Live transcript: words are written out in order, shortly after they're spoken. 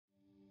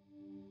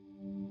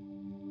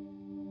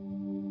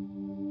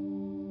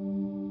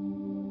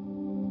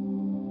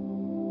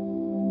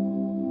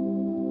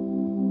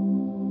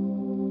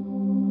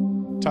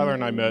Tyler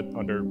and I met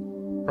under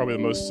probably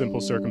the most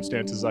simple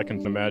circumstances I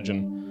can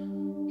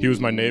imagine. He was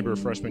my neighbor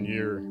freshman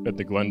year at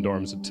the Glen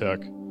dorms at Tech.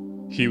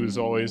 He was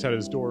always had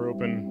his door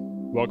open,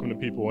 welcoming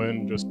people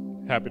in, just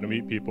happy to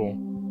meet people,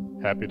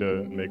 happy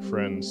to make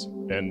friends.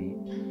 And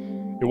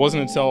it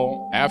wasn't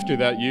until after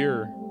that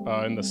year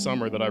in the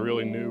summer that I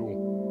really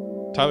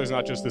knew Tyler's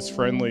not just this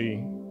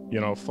friendly,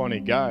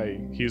 funny guy.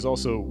 He's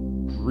also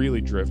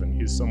really driven.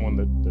 He's someone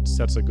that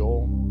sets a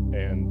goal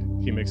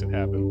and he makes it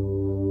happen.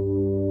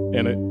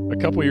 And a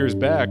couple years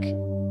back,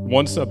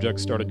 one subject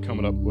started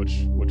coming up,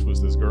 which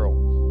was this girl.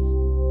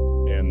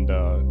 And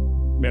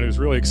man, he was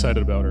really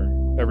excited about her.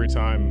 Every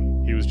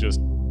time he was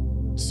just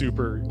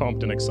super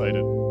pumped and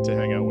excited to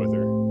hang out with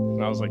her.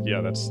 And I was like,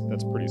 yeah, that's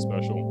pretty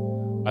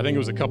special. I think it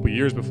was a couple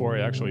years before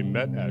I actually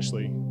met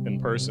Ashley in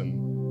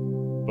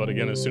person. But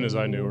again, as soon as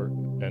I knew her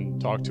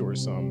and talked to her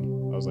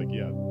some, I was like,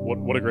 yeah,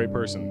 what a great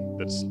person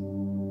that's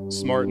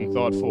smart and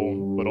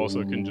thoughtful, but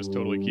also can just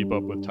totally keep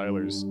up with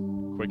Tyler's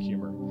quick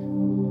humor.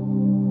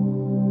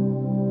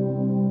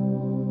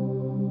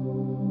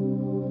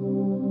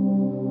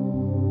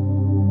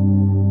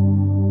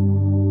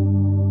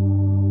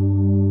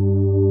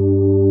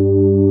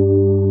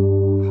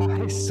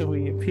 Hi,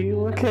 sweet pea,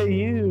 look at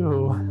you.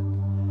 You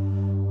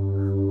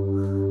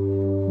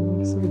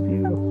look so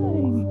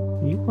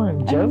beautiful. You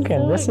weren't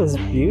joking, this is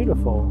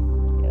beautiful.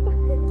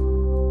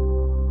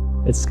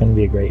 It's gonna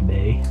be a great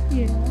day.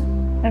 Yeah,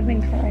 I've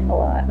been crying a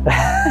lot.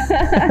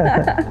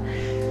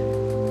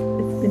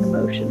 It's been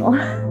emotional.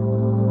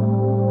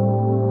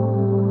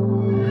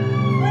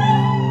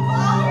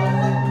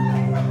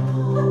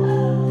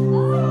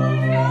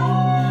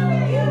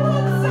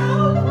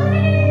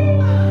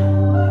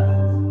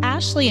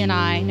 Ashley and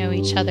I know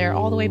each other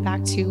all the way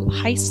back to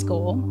high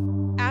school.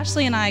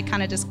 Ashley and I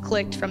kind of just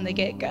clicked from the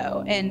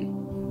get-go, and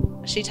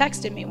she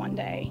texted me one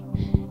day.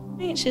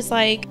 And she's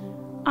like,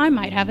 I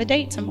might have a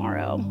date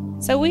tomorrow.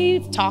 So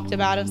we've talked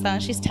about him, so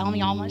she's telling me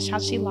how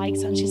she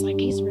likes him. She's like,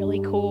 he's really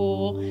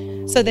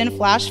cool. So then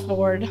flash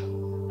forward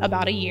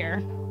about a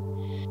year,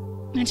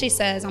 and she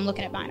says, I'm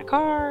looking at buying a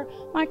car.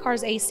 My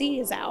car's AC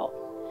is out.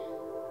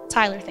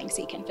 Tyler thinks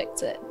he can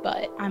fix it,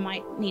 but I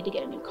might need to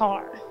get a new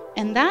car.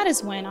 And that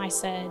is when I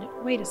said,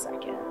 wait a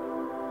second.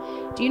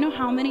 Do you know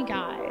how many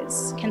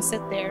guys can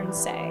sit there and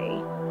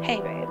say, hey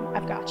babe,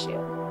 I've got you.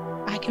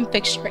 I can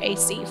fix your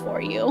AC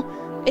for you.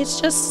 It's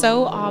just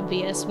so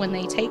obvious when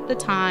they take the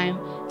time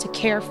to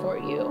care for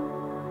you.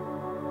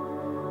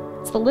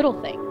 It's the little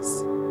things.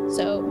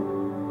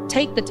 So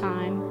take the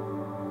time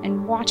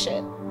and watch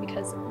it,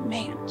 because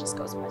man, it just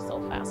goes by so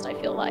fast, I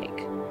feel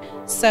like.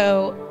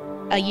 So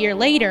a year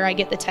later, I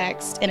get the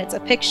text, and it's a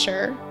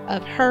picture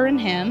of her and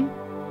him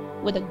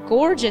with a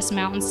gorgeous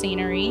mountain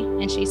scenery,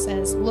 and she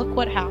says, look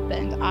what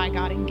happened, I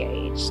got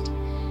engaged.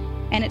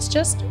 And it's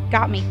just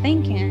got me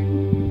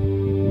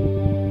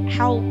thinking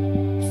how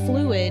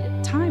fluid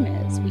time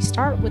is. We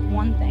start with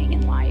one thing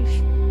in life,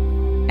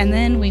 and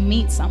then we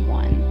meet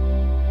someone,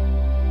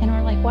 and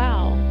we're like,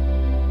 wow,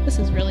 this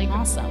is really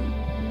awesome.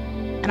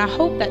 And I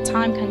hope that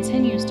time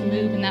continues to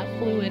move in that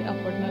fluid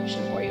upward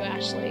motion for you,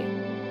 Ashley.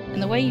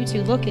 And the way you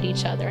two look at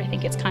each other, I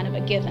think it's kind of a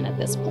given at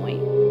this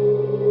point.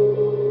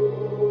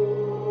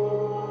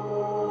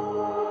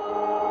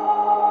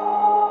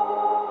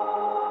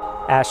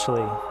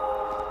 Ashley,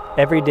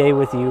 every day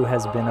with you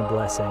has been a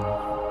blessing.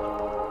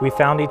 We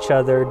found each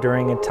other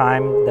during a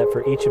time that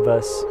for each of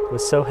us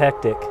was so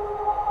hectic,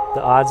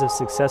 the odds of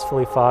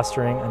successfully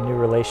fostering a new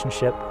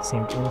relationship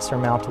seemed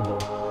insurmountable.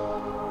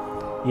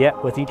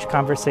 Yet with each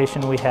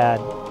conversation we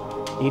had,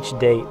 each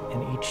date,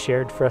 and each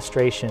shared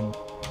frustration,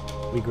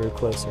 we grew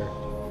closer.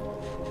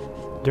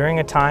 During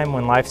a time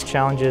when life's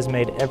challenges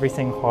made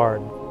everything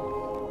hard,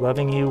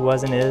 loving you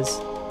was and is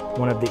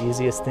one of the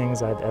easiest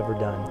things I've ever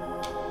done.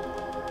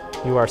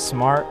 You are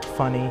smart,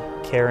 funny,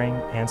 caring,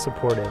 and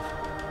supportive.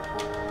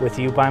 With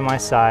you by my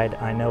side,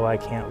 I know I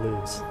can't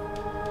lose.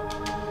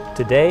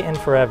 Today and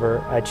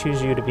forever, I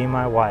choose you to be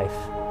my wife,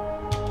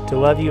 to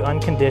love you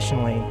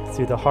unconditionally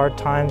through the hard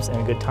times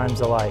and good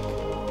times alike,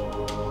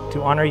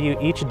 to honor you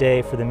each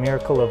day for the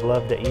miracle of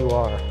love that you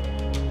are.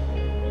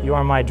 You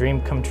are my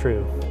dream come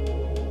true.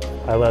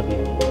 I love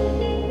you.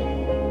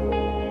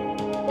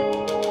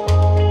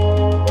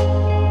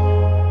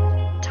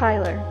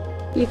 Tyler,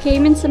 you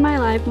came into my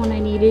life when I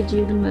needed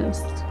you the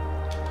most.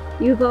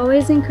 You've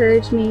always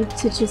encouraged me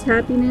to choose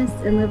happiness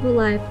and live a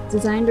life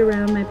designed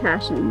around my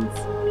passions.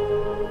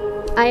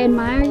 I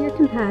admire your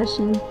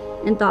compassion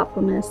and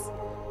thoughtfulness,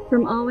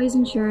 from always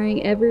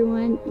ensuring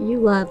everyone you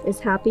love is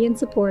happy and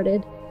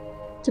supported,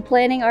 to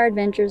planning our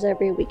adventures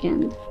every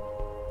weekend.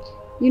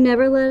 You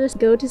never let us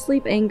go to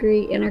sleep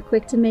angry and are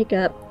quick to make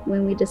up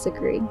when we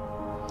disagree.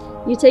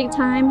 You take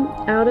time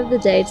out of the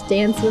day to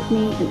dance with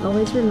me and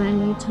always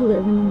remind me to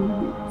live in the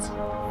moment.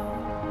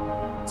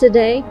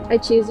 Today, I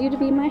choose you to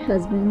be my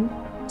husband,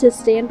 to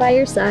stand by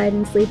your side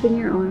and sleep in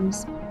your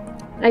arms.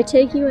 I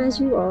take you as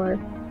you are,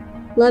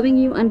 loving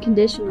you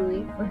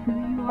unconditionally for who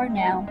you are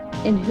now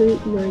and who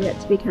you are yet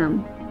to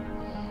become.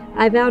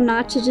 I vow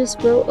not to just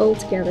grow old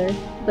together,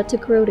 but to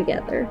grow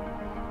together.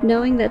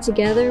 knowing that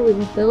together we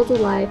will build a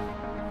life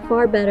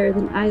far better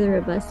than either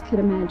of us could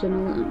imagine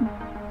alone.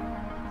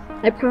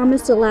 I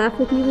promise to laugh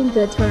with you in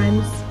good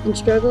times and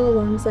struggle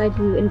alongside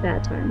you in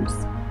bad times.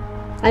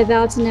 I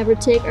vow to never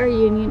take our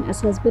union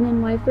as husband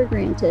and wife for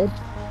granted,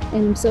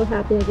 and I'm so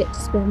happy I get to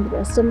spend the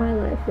rest of my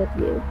life with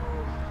you.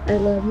 I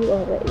love you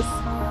always.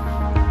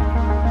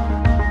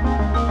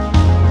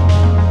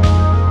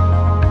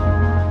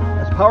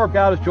 As the power of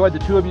God has joined the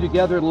two of you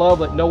together in love,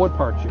 let no one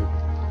part you.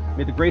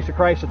 May the grace of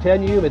Christ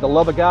attend you, may the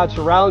love of God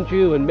surround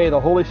you, and may the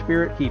Holy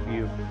Spirit keep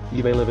you.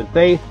 You may live in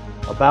faith,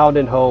 abound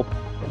in hope,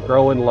 and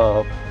grow in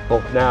love,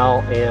 both now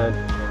and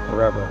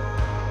forever.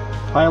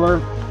 Tyler,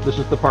 this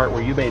is the part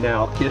where you may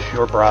now kiss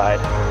your bride.